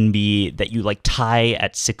game, it can be that you like tie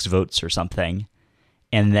at 6 votes or something,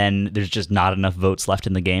 and then there's just not enough votes left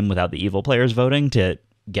in the game without the evil players voting to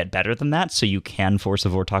get better than that, so you can force a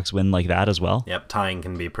Vortox win like that as well. Yep, tying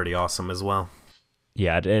can be pretty awesome as well.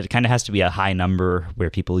 Yeah, it kind of has to be a high number where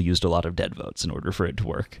people used a lot of dead votes in order for it to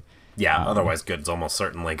work. Yeah, otherwise Good's almost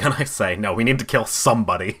certainly going to say, no, we need to kill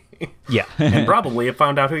somebody. Yeah. And probably have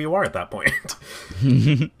found out who you are at that point.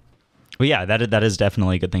 Well, yeah, that is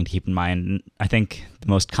definitely a good thing to keep in mind. I think the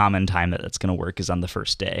most common time that that's going to work is on the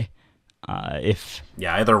first day.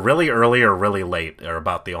 Yeah, either really early or really late are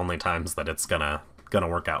about the only times that it's gonna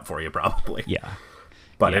work out for you, probably. Yeah.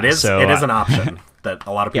 But yeah, it is an option that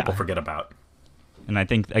a lot of people forget about. And I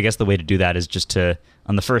guess the way to do that is just to,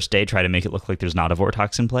 on the first day, try to make it look like there's not a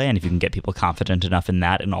Vortox in play. And if you can get people confident enough in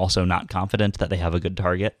that and also not confident that they have a good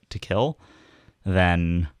target to kill,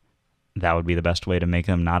 then that would be the best way to make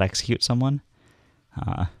them not execute someone.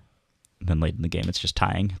 Then late in the game, it's just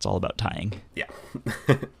tying. It's all about tying. Yeah.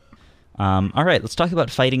 All right, let's talk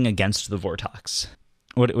about fighting against the Vortox.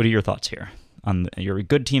 What are your thoughts here? You're a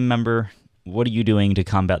good team member. What are you doing to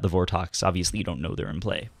combat the Vortox? Obviously, you don't know they're in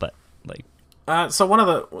play, but like...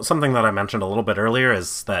 So something that I mentioned a little bit earlier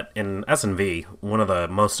is that in S&V, one of the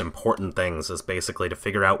most important things is basically to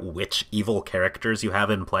figure out which evil characters you have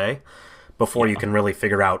in play before you can really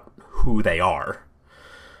figure out who they are.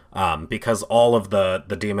 Because all of the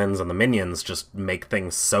demons and the minions just make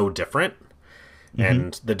things so different. Mm-hmm.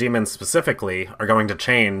 And the demons specifically are going to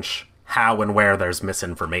change how and where there's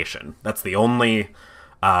misinformation. That's the only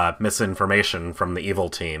misinformation from the evil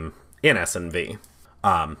team in S&V.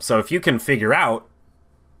 So if you can figure out,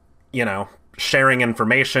 sharing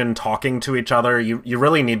information, talking to each other, you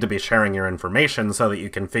really need to be sharing your information so that you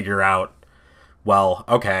can figure out, well,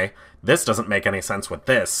 okay, this doesn't make any sense with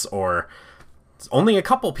this, or only a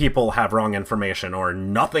couple people have wrong information, or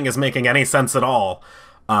nothing is making any sense at all,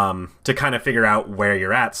 to kind of figure out where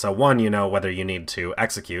you're at. So one, whether you need to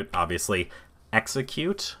execute, obviously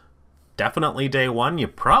execute. Definitely day one, you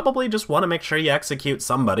probably just want to make sure you execute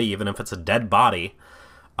somebody, even if it's a dead body,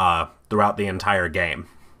 throughout the entire game.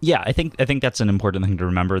 Yeah, I think that's an important thing to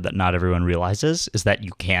remember that not everyone realizes, is that you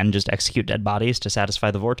can just execute dead bodies to satisfy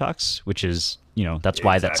the Vortox, which is, that's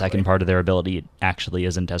why that second part of their ability actually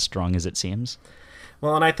isn't as strong as it seems.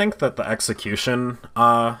 Well, and I think that the execution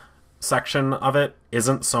section of it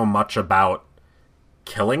isn't so much about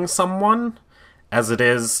killing someone as it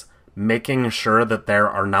is making sure that there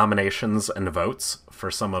are nominations and votes for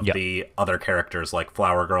some of the other characters like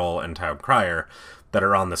Flower Girl and Town Crier that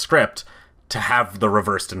are on the script to have the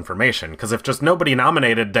reversed information. Because if just nobody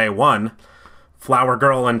nominated day one, Flower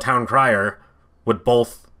Girl and Town Crier would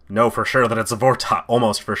both know for sure that it's a Vortox,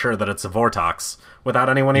 almost for sure that it's a Vortox, without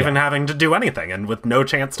anyone even having to do anything and with no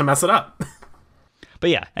chance to mess it up. But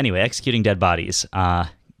yeah, anyway, executing dead bodies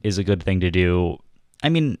is a good thing to do. I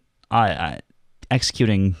mean,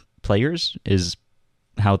 executing players is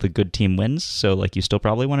how the good team wins, so like you still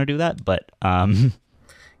probably want to do that, but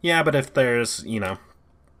yeah, but if there's,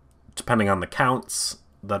 depending on the counts,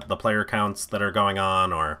 the player counts that are going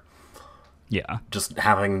on, or just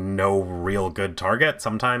having no real good target,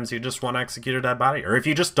 sometimes you just want to execute a dead body, or if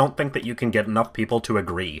you just don't think that you can get enough people to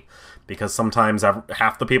agree, because sometimes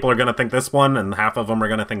half the people are going to think this one and half of them are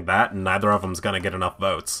going to think that, and neither of them's going to get enough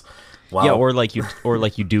votes. Well, yeah, or like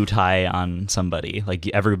you do tie on somebody. Like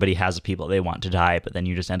everybody has people they want to tie, but then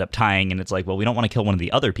you just end up tying, and it's like, well, we don't want to kill one of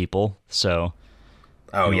the other people, so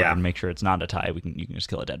and make sure it's not a tie. You can just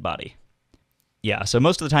kill a dead body. Yeah, so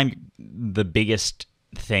most of the time, the biggest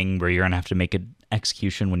thing where you're gonna have to make an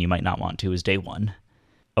execution when you might not want to is day one.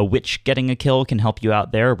 A witch getting a kill can help you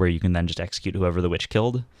out there, where you can then just execute whoever the witch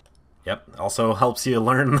killed. Yep, also helps you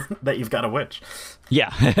learn that you've got a witch.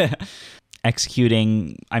 Yeah.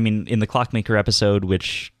 Executing, I mean, in the Clockmaker episode,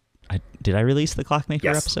 did I release the Clockmaker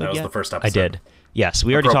episode yet? Yes, that was the first episode. I did. Yes,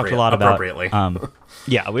 we already talked a lot about... Appropriately.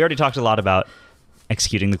 we already talked a lot about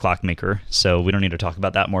executing the Clockmaker, so we don't need to talk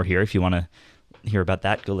about that more here. If you want to hear about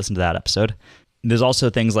that, go listen to that episode. There's also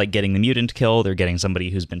things like getting the mutant killed or getting somebody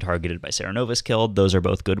who's been targeted by Serenovus killed. Those are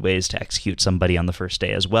both good ways to execute somebody on the first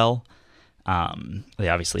day as well. They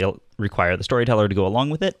obviously require the Storyteller to go along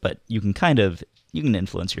with it, but you can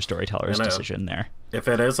influence your Storyteller's decision there. If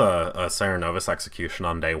it is a Serenovus execution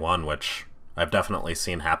on day one, which I've definitely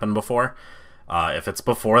seen happen before, if it's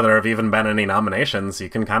before there have even been any nominations, you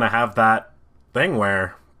can kind of have that thing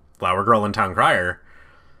where Flower Girl and Town Crier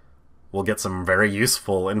will get some very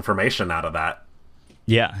useful information out of that.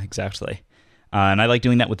 Yeah, exactly. And I like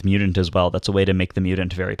doing that with Mutant as well. That's a way to make the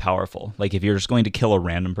Mutant very powerful. Like if you're just going to kill a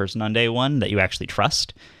random person on day one that you actually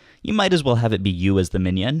trust, you might as well have it be you as the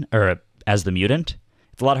minion, or as the mutant.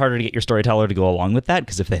 It's a lot harder to get your storyteller to go along with that,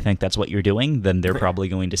 because if they think that's what you're doing, then they're probably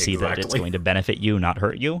going to see that it's going to benefit you, not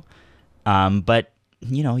hurt you. But,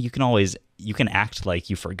 you can act like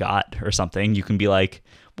you forgot or something. You can be like,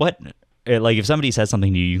 what? Like, if somebody says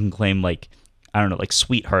something to you, you can claim, like, I don't know, like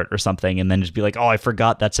sweetheart or something, and then just be like, oh, I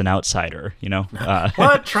forgot that's an outsider,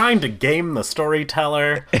 What? Trying to game the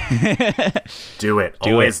storyteller? Do it.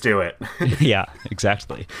 Always do it. Yeah,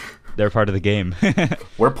 exactly. They're part of the game.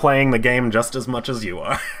 We're playing the game just as much as you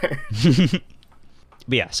are. But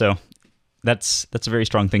yeah, so that's a very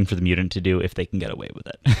strong thing for the mutant to do if they can get away with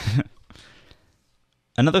it.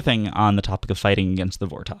 Another thing on the topic of fighting against the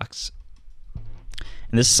Vortox,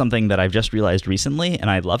 and this is something that I've just realized recently, and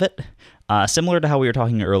I love it. Similar to how we were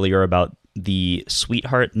talking earlier about the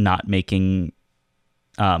sweetheart not making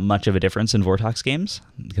much of a difference in Vortox games,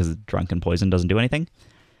 because drunk and poison doesn't do anything.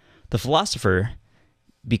 The philosopher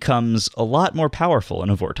becomes a lot more powerful in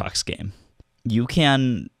a Vortox game. You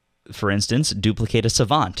can, for instance, duplicate a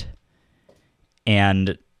savant,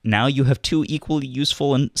 and now you have two equally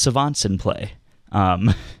useful savants in play,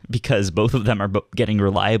 because both of them are getting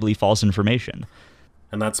reliably false information.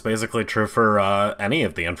 And that's basically true for any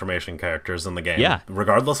of the information characters in the game. Yeah.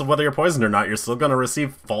 Regardless of whether you're poisoned or not, you're still going to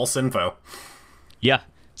receive false info. Yeah.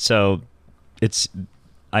 So it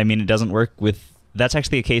doesn't work with... That's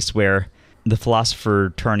actually a case where the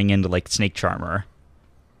philosopher turning into, like, Snake Charmer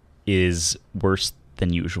is worse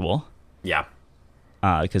than usual. Yeah.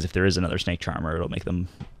 Because if there is another Snake Charmer, it'll make them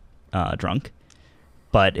drunk.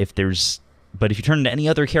 But if you turn into any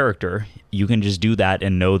other character, you can just do that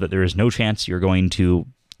and know that there is no chance you're going to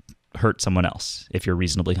hurt someone else if you're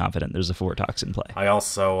reasonably confident there's a Vortox in play. I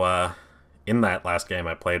also, in that last game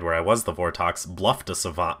I played where I was the Vortox, bluffed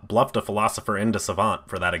a philosopher into Savant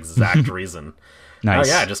for that exact reason. Nice.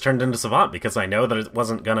 Oh yeah, I just turned into Savant because I know that it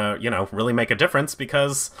wasn't gonna, really make a difference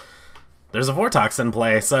because there's a Vortox in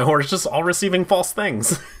play, so we're just all receiving false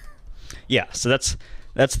things. Yeah, so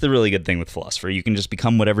that's the really good thing with Philosopher. You can just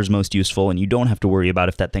become whatever's most useful, and you don't have to worry about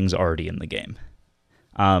if that thing's already in the game.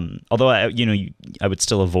 Although, I would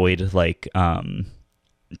still avoid, like,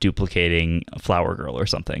 duplicating a Flower Girl or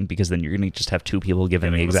something, because then you're going to just have two people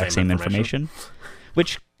giving the exact same information.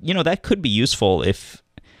 Which, that could be useful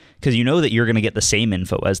because you know that you're going to get the same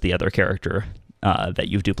info as the other character that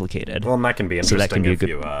you've duplicated. Well, and that can be interesting if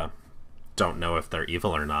you don't know if they're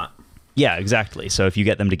evil or not. Yeah, exactly. So if you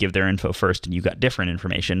get them to give their info first and you got different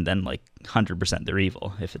information, then, like, 100% they're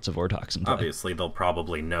evil if it's a Vortox in play. Obviously, they'll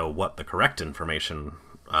probably know what the correct information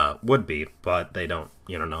would be, but they don't,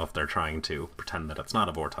 know if they're trying to pretend that it's not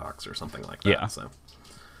a Vortox or something like that. Yeah. So,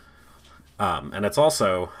 and it's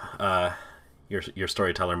also, your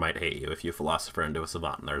storyteller might hate you if you philosopher into a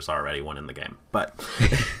savant and there's already one in the game. But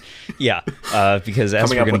yeah, because as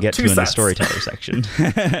we're going to get to in the storyteller section...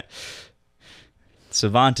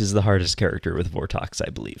 Savant is the hardest character with Vortox, I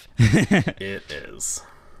believe. It is.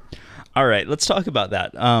 All right, let's talk about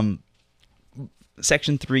that.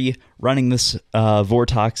 Section 3, running this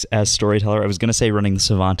Vortox as Storyteller. I was going to say running the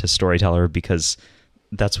Savant as Storyteller because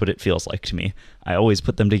that's what it feels like to me. I always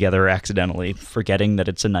put them together accidentally, forgetting that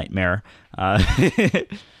it's a nightmare. It's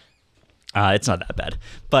not that bad.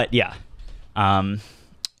 But yeah.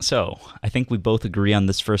 So I think we both agree on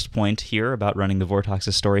this first point here about running the Vortox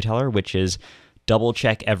as Storyteller, which is... double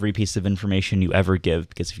check every piece of information you ever give,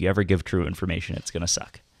 because if you ever give true information, it's going to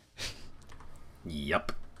suck.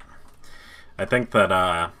 Yep. I think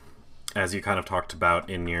that, as you kind of talked about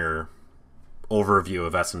in your overview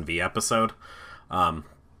of S&V episode,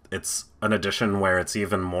 it's an edition where it's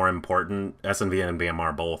even more important, S&V and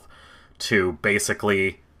BMR both, to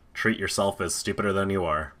basically treat yourself as stupider than you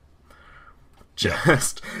are.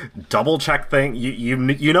 Just double check you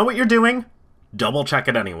know what you're doing, double check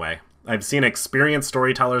it anyway. I've seen experienced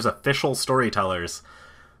storytellers, official storytellers,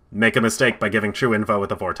 make a mistake by giving true info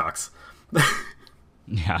with a Vortox.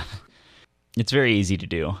 Yeah. It's very easy to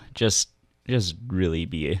do. Just really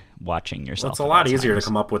be watching yourself. Well, it's a lot easier to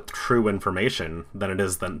come up with true information than it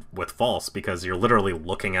is with false, because you're literally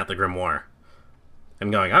looking at the grimoire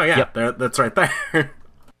and going, oh yeah, yep. That's right there.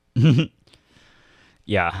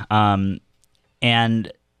 Yeah.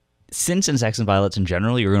 And since in Sects and Violets in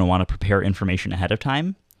general, you're going to want to prepare information ahead of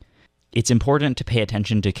time, it's important to pay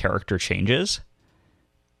attention to character changes,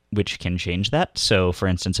 which can change that. So, for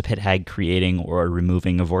instance, a pit hag creating or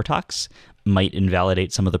removing a Vortox might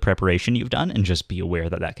invalidate some of the preparation you've done, and just be aware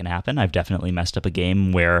that that can happen. I've definitely messed up a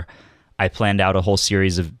game where I planned out a whole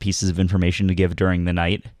series of pieces of information to give during the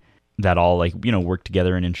night that all, like, work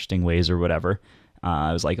together in interesting ways or whatever.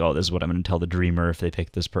 I was like, oh, this is what I'm going to tell the dreamer if they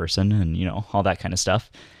pick this person, and, all that kind of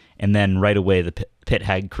stuff. And then right away, the pit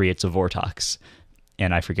hag creates a Vortox.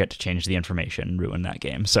 and I forget to change the information, ruin that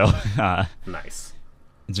game. So Nice.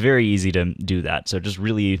 it's very easy to do that. So just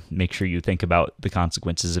really make sure you think about the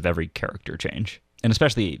consequences of every character change. And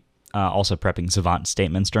especially also prepping savant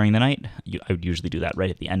statements during the night. I would usually do that right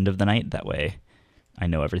at the end of the night. That way I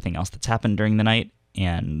know everything else that's happened during the night,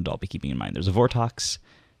 and I'll be keeping in mind there's a Vortox,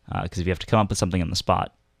 because if you have to come up with something on the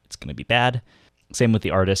spot, it's going to be bad. Same with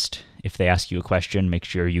the artist. If they ask you a question, make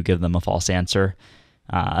sure you give them a false answer.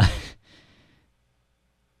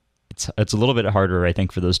 It's a little bit harder, I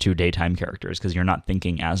think, for those two daytime characters, because you're not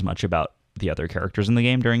thinking as much about the other characters in the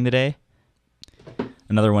game during the day.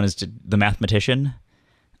 Another one is the mathematician.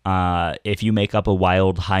 If you make up a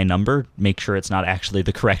wild high number, make sure it's not actually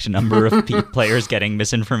the correct number of players getting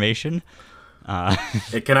misinformation.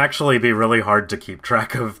 It can actually be really hard to keep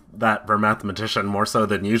track of that for a mathematician, more so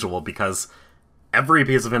than usual, because every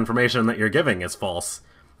piece of information that you're giving is false.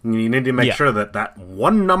 You need to make sure that that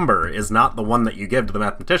one number is not the one that you give to the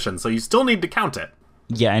mathematician, so you still need to count it.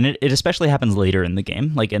 Yeah, and it especially happens later in the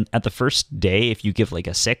game. Like at the first day, if you give like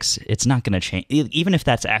a 6, it's not going to change. Even if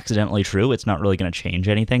that's accidentally true, it's not really going to change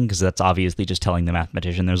anything, because that's obviously just telling the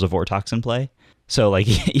mathematician there's a Vortox in play. So like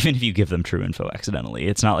even if you give them true info accidentally,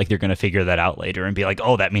 it's not like they're going to figure that out later and be like,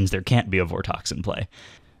 oh, that means there can't be a Vortox in play.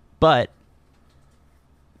 But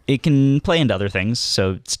it can play into other things,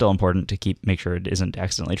 so it's still important to make sure it isn't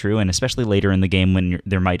accidentally true, and especially later in the game when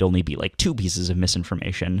there might only be like 2 pieces of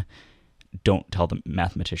misinformation. Don't tell the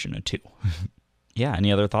mathematician a 2. Yeah,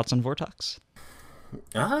 any other thoughts on Vortox?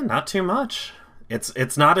 Not too much.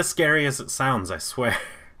 It's not as scary as it sounds, I swear.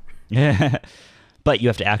 Yeah, but you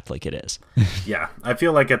have to act like it is. Yeah, I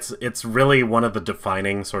feel like it's really one of the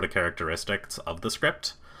defining sort of characteristics of the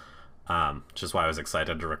script, which is why I was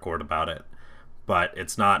excited to record about it. But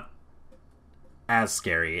it's not as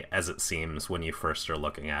scary as it seems when you first are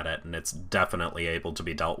looking at it, and it's definitely able to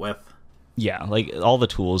be dealt with. Yeah, like all the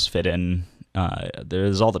tools fit in.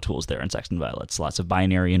 There's all the tools there in Sects and Violets. Lots of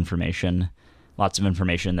binary information, lots of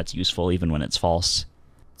information that's useful even when it's false.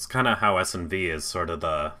 It's kind of how S&V is sort of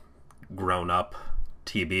the grown-up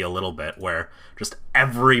TB a little bit, where just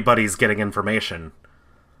everybody's getting information,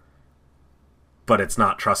 but it's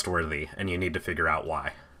not trustworthy, and you need to figure out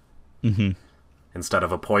why. Mm-hmm. Instead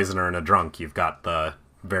of a poisoner and a drunk, you've got the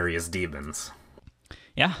various demons.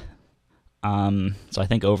 Yeah. So I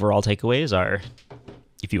think overall takeaways are,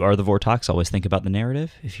 if you are the Vortox, always think about the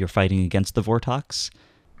narrative. If you're fighting against the Vortox,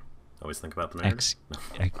 always think about the narrative.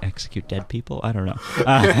 Execute dead people? I don't know.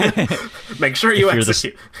 Make sure you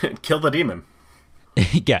execute. Kill the demon.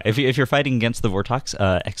 Yeah, if you're fighting against the Vortox,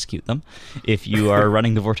 execute them. If you are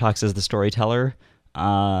running the Vortox as the storyteller,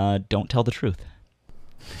 don't tell the truth.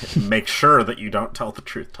 Make sure that you don't tell the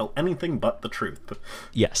truth. Tell anything but the truth.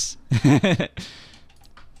 Yes.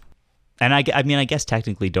 And I mean, I guess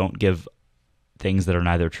technically don't give things that are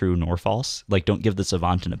neither true nor false. Like, don't give the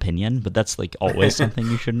savant an opinion, but that's like always something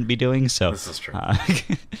you shouldn't be doing. So this is true.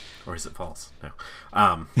 Or is it false? No.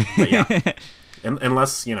 But yeah,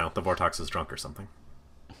 unless the Vortox is drunk or something.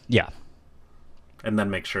 Yeah. And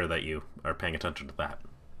then make sure that you are paying attention to that.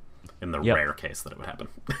 In the rare case that it would happen.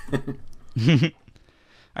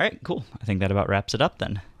 All right, cool. I think that about wraps it up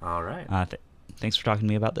then. All right. Thanks for talking to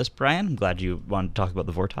me about this, Brian. I'm glad you wanted to talk about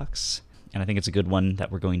the Vortox. And I think it's a good one that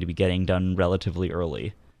we're going to be getting done relatively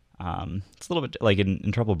early. It's a little bit like in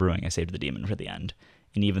Trouble Brewing, I saved the demon for the end.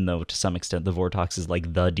 And even though to some extent the Vortox is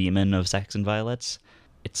like the demon of Sects and Violets,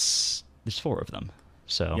 there's 4 of them.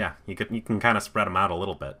 So yeah, you can kind of spread them out a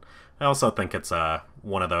little bit. I also think it's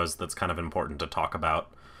one of those that's kind of important to talk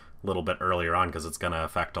about a little bit earlier on, because it's going to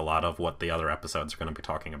affect a lot of what the other episodes are going to be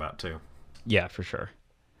talking about too. Yeah, for sure.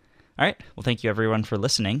 All right. Well, thank you everyone for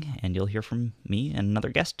listening, and you'll hear from me and another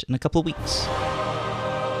guest in a couple of weeks.